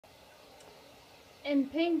In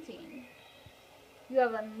painting, you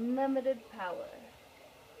have unlimited power.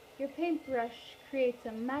 Your paintbrush creates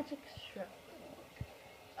a magic stroke.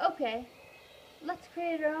 Okay, let's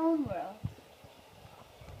create our own world.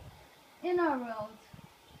 In our world,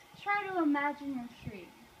 try to imagine your tree.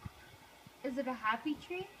 Is it a happy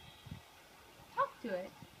tree? Talk to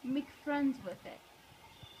it. Make friends with it.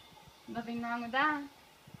 Nothing wrong with that.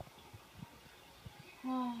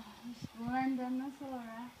 Oh, just blend in this little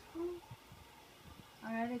rascal.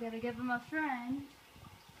 Alright, I gotta give him a friend.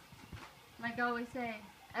 Like I always say,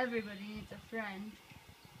 everybody needs a friend.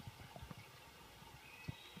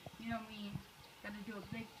 You know me, gotta do a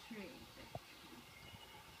big tree.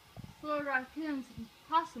 Little raccoons and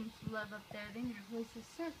possums live up there. They need a place to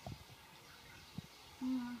sit.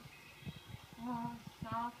 Oh,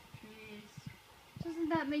 soft trees. Doesn't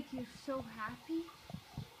that make you so happy?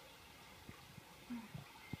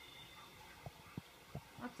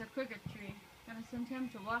 That's a cricket tree. Gotta send him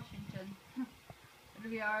to Washington. It'll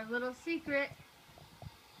be our little secret.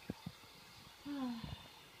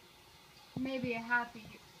 Maybe a happier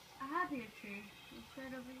tree. It's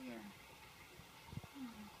right over here.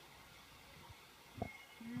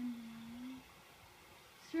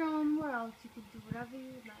 It's your own world. You can do whatever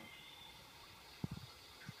you like.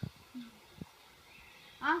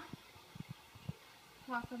 Huh?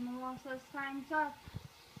 Clock on the wall says time's up.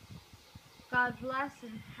 God bless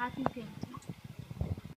and happy painting.